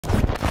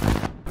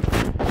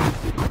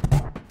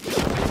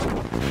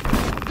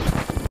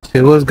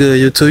It was good,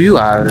 you too. You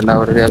already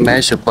know that, man.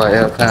 It's your boy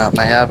L-Hamp,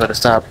 man. Y'all better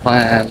stop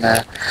playing,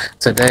 man.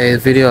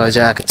 Today's video, as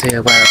y'all can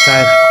tell by the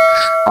title,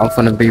 I'm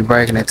finna be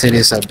breaking into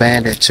this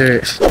abandoned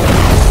church.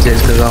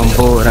 Just cause I'm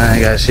bored, I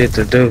ain't got shit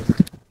to do.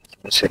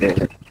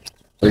 Shit,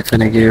 we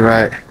finna get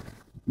right.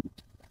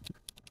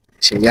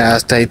 Shit, y'all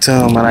stay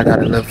tuned, man. I got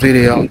a little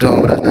video I'm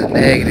doing with the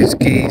negative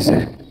keys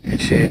and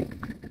shit.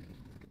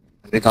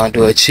 We gonna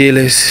do a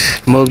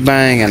Chili's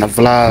mukbang and a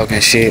vlog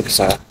and shit,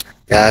 so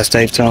y'all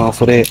stay tuned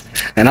for that.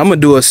 And I'm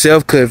gonna do a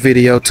self-cut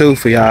video too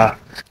for y'all.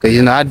 Cause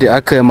you know I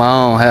cut my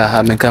own hair.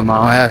 I've been cutting my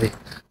own hair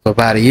for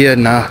about a year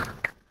now.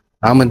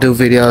 I'm gonna do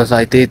videos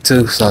like that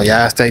too, so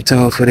y'all stay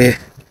tuned for that.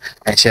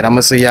 And shit, I'm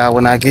gonna see y'all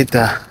when I get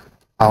there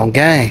on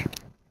game.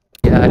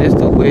 Yeah, this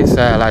the west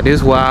side. Like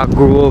this where I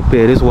grew up at.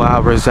 This where I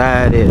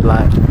reside at.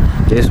 Like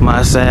this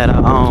my side. I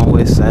own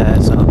west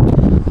side. So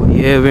when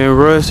you ever in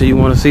Rush or you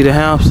wanna see the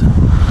house,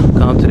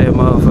 come to that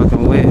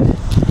motherfucking west.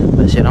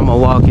 But shit, I'm gonna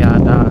walk y'all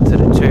down to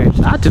the church.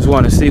 I just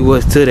wanna see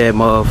what's to that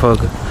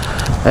motherfucker.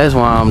 That's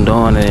why I'm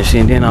doing it and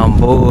shit. Then I'm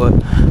bored.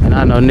 And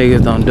I know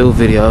niggas don't do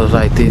videos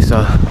like this,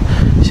 so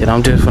shit,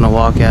 I'm just gonna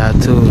walk y'all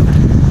to it.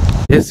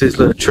 This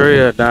little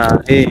trail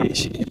down here and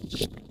shit.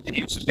 It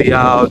used to be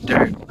all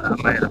dirt. I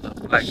made a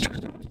little bike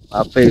trail.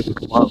 My people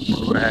come up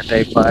and ride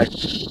their bike,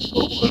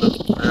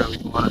 whatever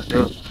you wanna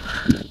do.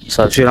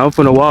 So shit, I'm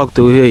finna walk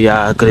through here,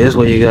 y'all, cause that's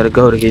where you gotta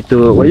go to get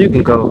through it. Well, you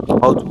can go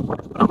multiple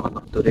ways, but I'm gonna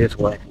go through this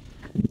way.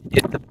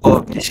 It's the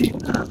park and shit.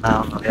 I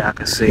don't know if y'all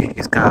can see.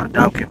 It's called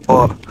Duncan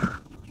Park.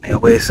 On the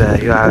west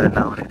side, you already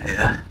know what it is.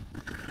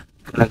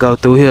 Finna go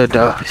through here,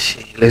 though.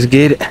 Shit, let's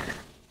get it.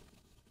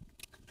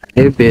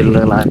 This bitch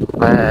look like a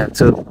vibe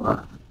too.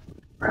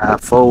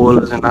 Ride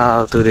four-wheelers and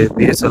all through this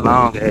bitch. It's a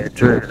long ass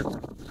trail.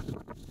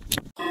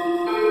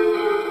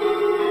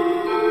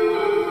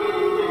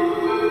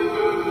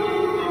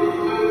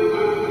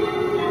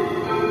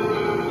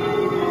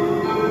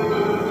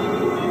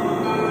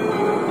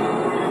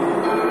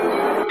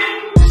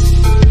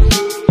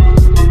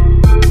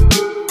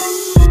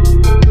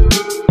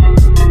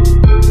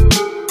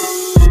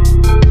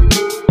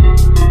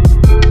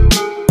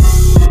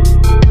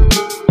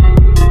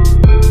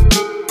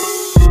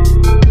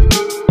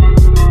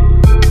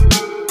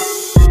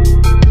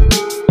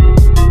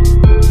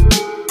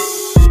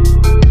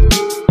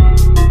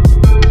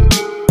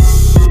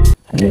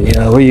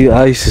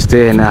 Yeah, I used to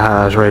stay in that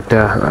house right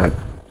there. Like,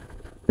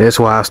 that's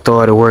why I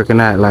started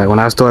working out. Like when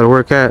I started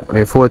working out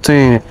at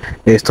 14,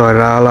 it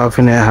started all off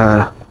in that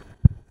house.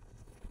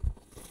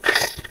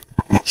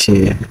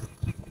 Shit.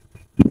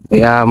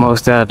 We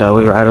almost out though.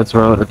 We right up the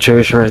road to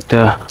church right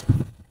there.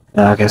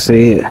 Y'all can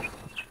see it.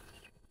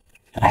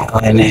 Go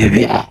in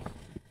there,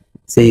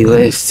 see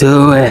what's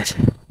to it.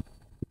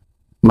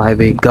 Might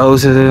be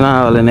ghosts and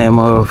all in that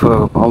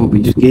motherfucker. I'm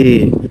gonna be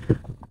scared.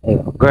 Hey,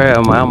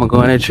 grab my, I'm gonna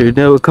go in that church.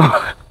 Never come.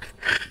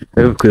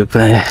 Have a good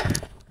plan.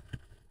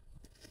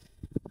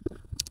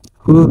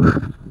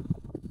 Whew.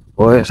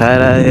 Boy, it's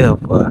hot out here,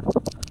 boy.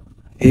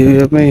 You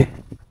hear me?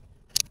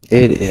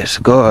 It is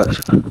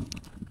gorgeous.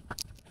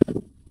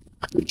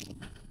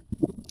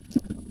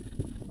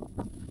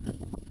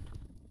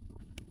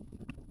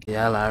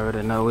 Y'all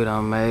already know we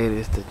done made it.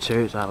 It's the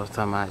church I was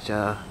talking about,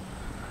 y'all.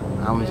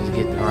 I'ma just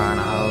get around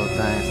the whole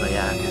thing so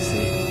y'all can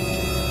see.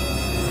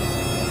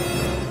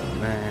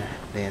 Man,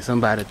 then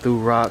somebody threw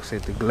rocks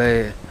at the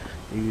glass.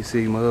 You can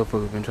see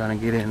motherfuckers been trying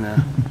to get in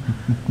there.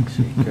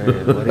 Shit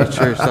crazy. But this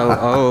church so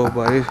old,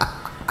 boy.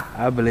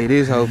 I believe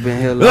this hoe been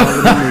here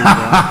longer than me,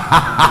 bro.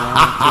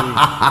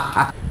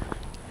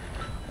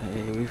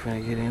 Hey, we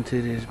finna get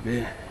into this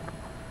bit.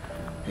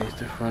 It's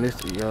the front, it's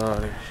the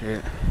yard and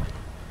shit.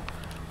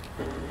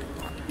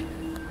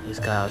 It's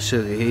called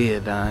Sugar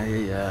Hill down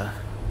here,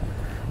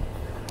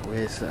 y'all.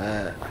 West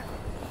side.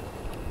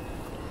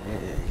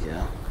 There you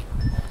go.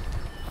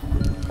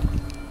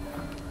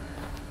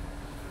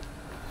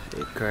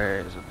 Shit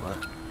crazy, but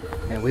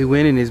and we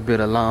went in this bit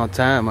a long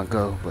time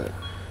ago, but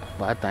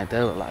I think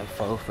that was like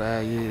 4 or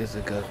 5 years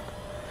ago.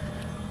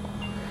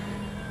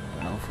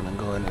 But I'm finna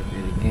go in this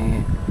bit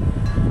again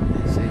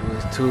and see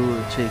what's to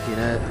it, check it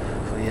out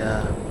for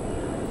y'all.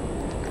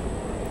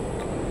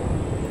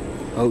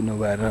 Hope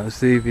nobody don't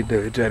see me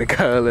though, try to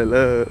call it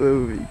love.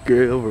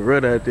 Girl, I'm gonna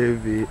run out there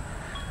bit.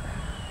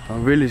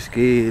 I'm really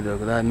scared though,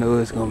 cause I know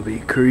it's gonna be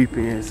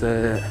creepy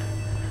inside.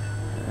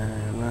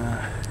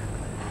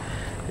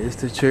 It's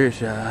the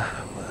church, y'all.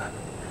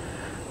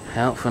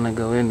 I'm finna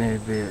go in there a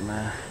bit,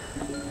 man.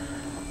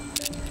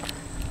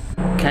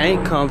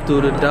 Can't come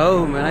through the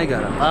door, man. I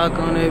got a lock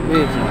on that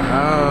bitch.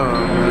 Oh,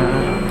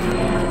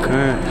 man.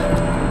 Current.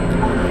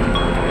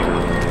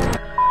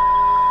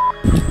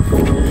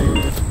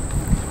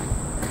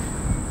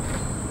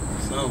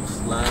 Some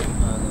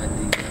sliding on like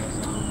these guys.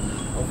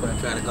 I'm finna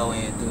try to go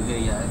in through here,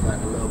 y'all. It's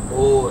like a little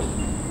board.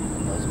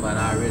 That's about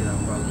already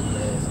done broke the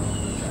glass on.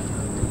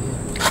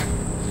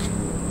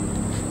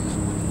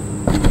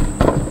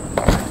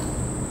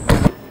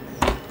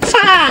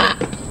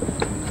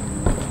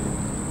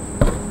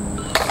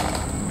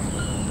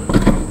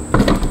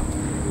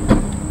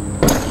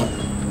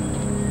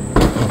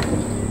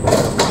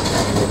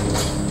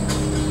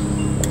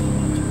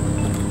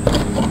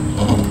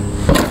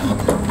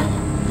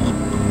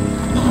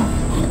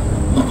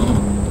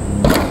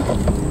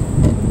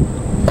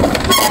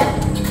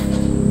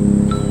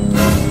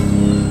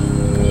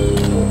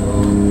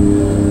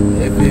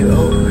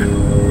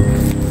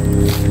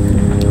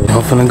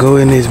 finna go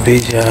in this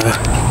bitch,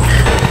 y'all.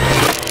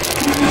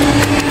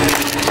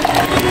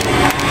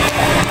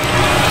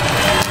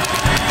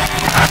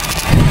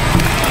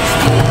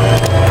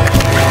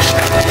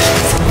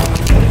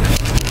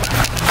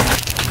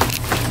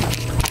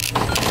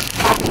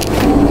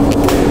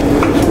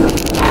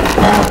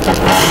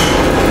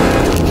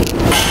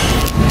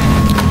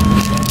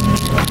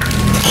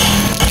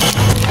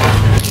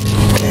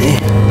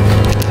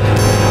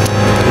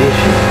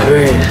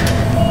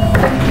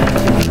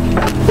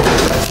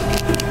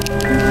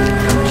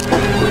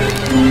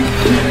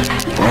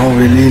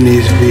 Really in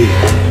this bitch.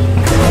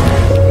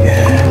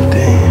 God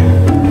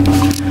damn.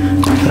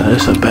 Oh,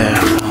 that's a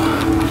bathroom.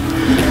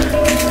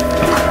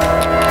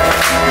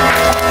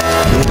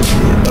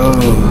 Oh.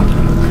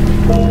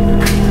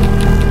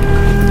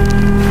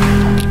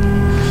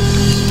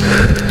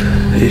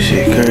 This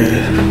shit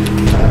crazy.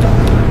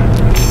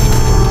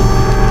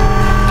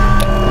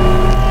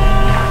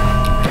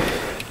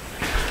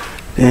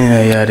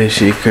 Damn, y'all, this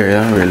shit crazy.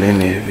 I'm really in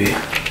this bitch.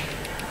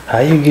 How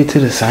you get to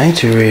the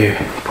sanctuary,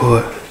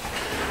 boy?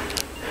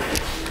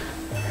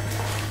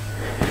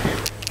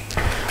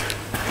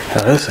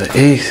 Oh, that's an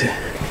exit.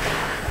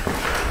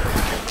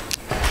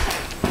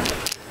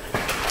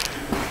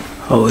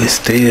 Oh, it's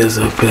stairs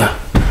up here.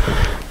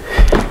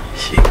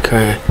 Shit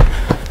crazy.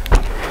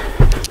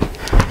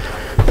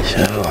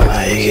 So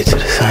how you get to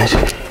the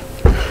sanctuary?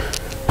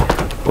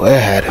 Boy, I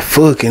had to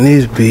fuck in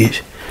this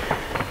bitch.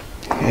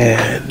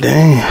 God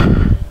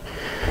damn.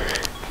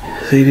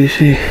 See this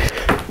shit?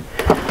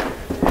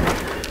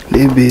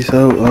 This bitch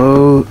so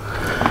old.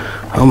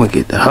 I'ma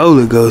get the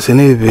Holy Ghost in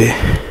this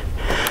bitch.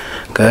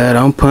 God,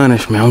 don't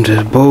punish me, I'm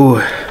just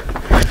bored.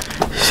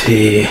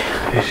 Shit,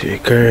 this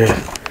shit crazy.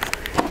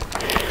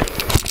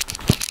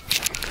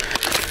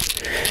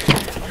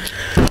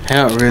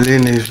 Out really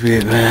in this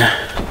bitch, man.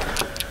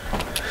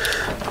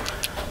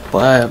 Boy,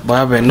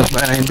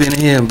 I ain't been in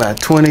here in about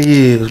 20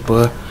 years,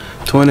 boy.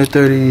 20,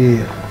 30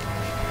 years.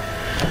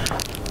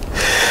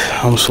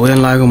 I'm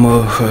sweating like a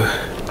motherfucker.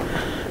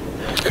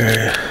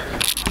 Crazy.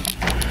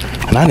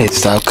 And I need to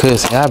stop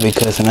cussing. I be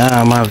cussing out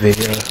on my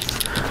videos.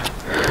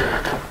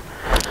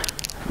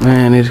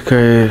 Man, it's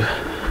crazy.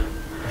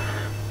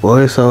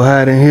 Boy, it's so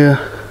hot in here.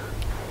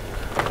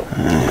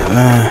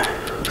 Man.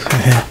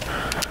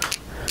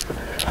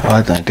 Oh,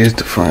 I think this is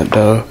the front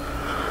door.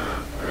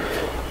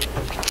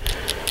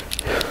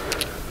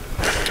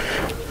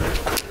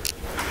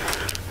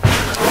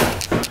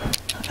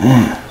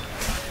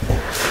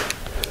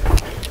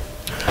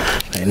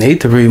 They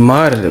need to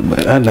remodel it,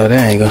 but I know they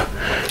ain't gonna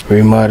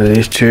remodel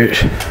this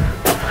church.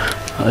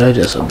 Oh, that's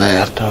just a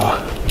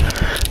bathroom.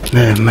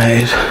 Man,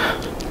 amazing.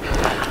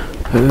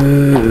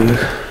 And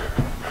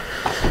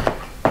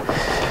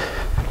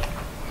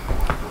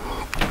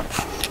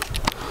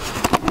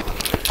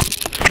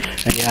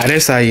yeah,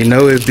 that's how you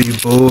know it be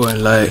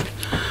boring. Like,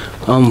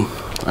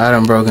 I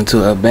done broke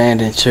into an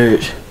abandoned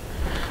church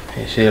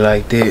and shit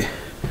like that.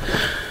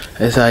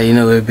 That's how you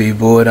know it be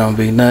bored. Don't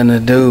be nothing to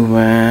do,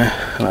 man.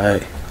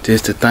 Like,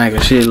 just to think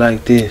of shit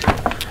like this.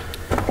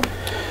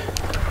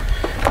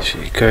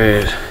 Shit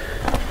crazy.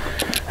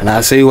 And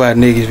I see why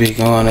niggas be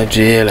going to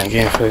jail and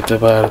getting fucked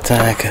up all the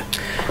time, cause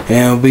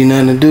there don't be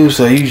nothing to do,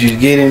 so you just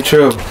get in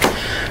trouble.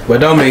 But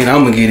don't mean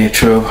I'm gonna get in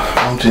trouble.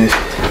 I'm just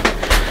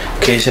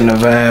catching the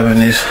vibe in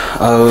this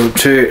old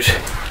church.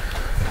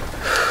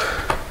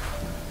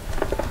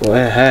 Boy,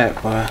 that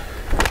hot, boy.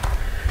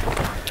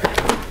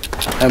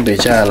 I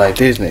bet y'all like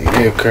this nigga,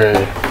 they're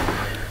crazy.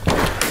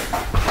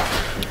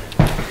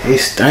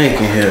 It's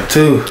stinking here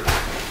too.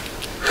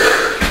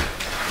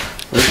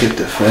 Look at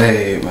the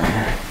fade,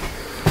 man.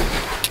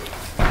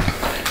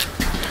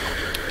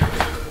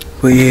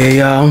 But yeah,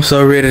 y'all, I'm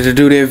so ready to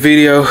do that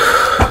video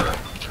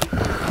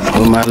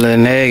with my little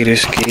negative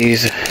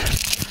skis.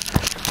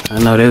 I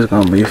know this is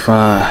gonna be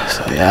fun,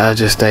 so y'all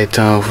just stay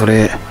tuned for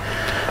that.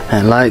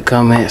 And like,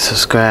 comment,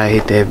 subscribe,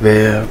 hit that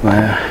bell,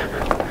 man.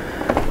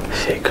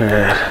 Shit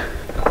crazy.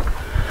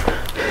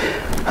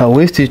 I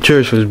wish this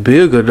church was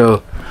bigger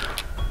though.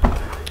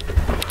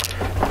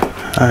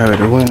 I heard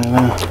the window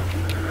now.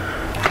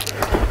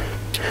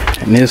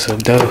 And this a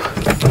dope.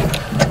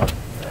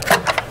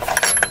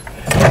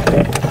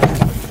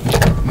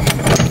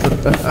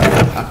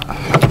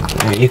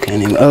 Man, you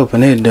can't even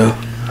open it though.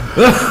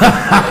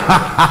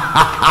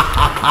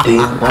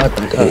 Damn, I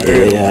think I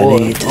heard I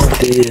need the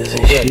stairs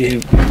and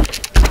shit.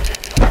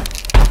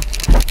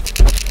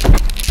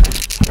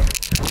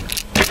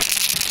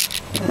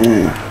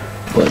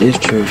 Boy, this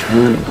church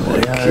running,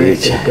 boy.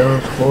 It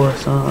goes for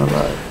something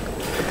like.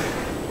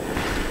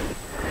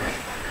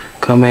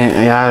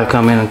 Y'all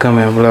come in and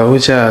below.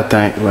 What y'all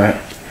think, right?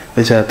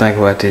 What y'all think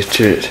about this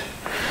church?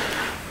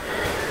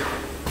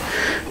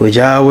 Would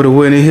y'all would have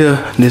went in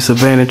here, this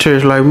abandoned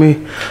church like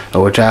me?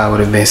 Or would y'all would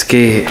have been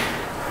scared?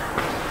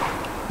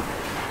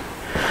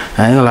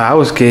 I ain't gonna lie, I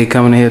was scared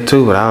coming in here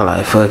too, but I was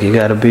like, fuck, you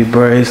gotta be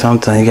brave,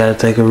 sometimes you gotta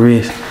take a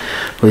risk.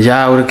 But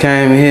y'all would have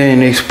came in here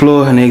and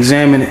explored and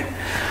examined it?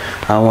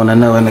 I wanna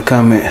know in the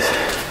comments.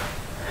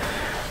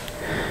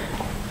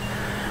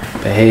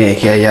 But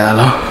heck yeah,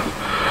 y'all,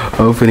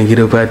 I'm finna get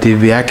up out this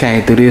bitch. I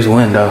came through this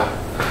window.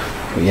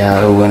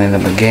 Y'all who went in the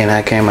beginning,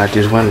 I came out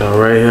this window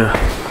right here.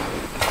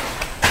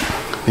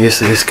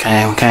 This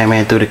came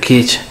in through the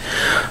kitchen.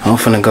 I'm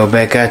finna go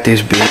back out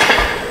this bitch.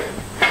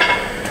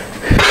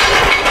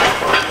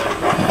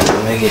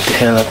 Let me get the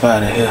hell up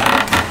out of here.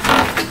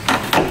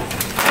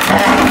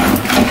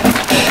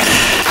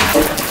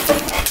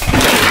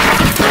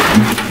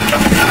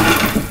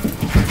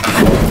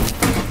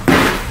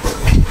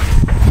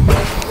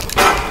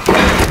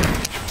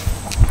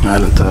 I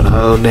done throw the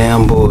whole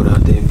damn board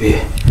out there,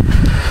 bitch.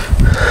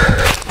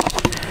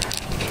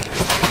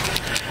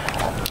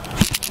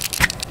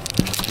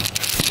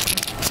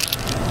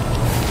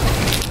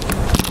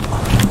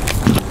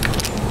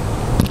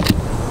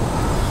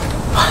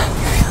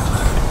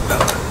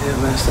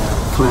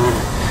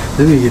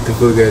 Let me get the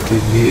fuck out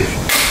this bitch.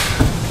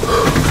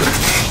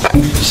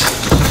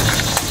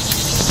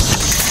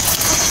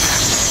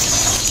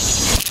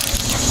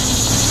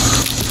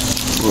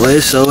 Boy,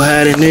 it's so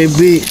hot in that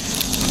bitch.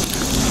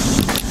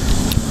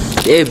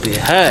 That bitch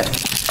hot.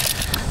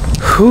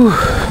 Whew.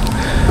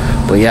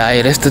 But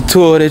yeah, that's the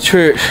tour of the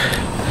church.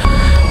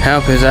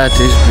 Hamp is out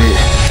this bitch.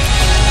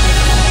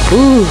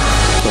 Whew.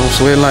 I'm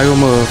sweating like a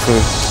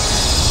motherfucker.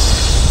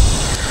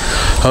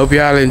 Hope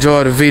y'all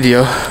enjoy the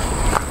video.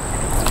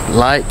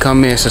 Like,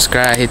 comment,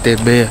 subscribe, hit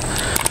that bell.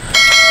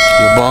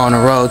 Your boy on the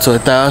road to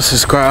 1,000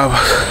 subscribers.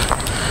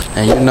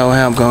 And you know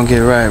Hamp gonna get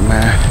right,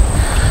 man.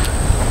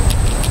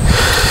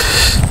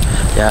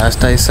 Y'all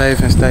stay safe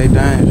and stay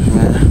dangerous,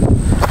 man.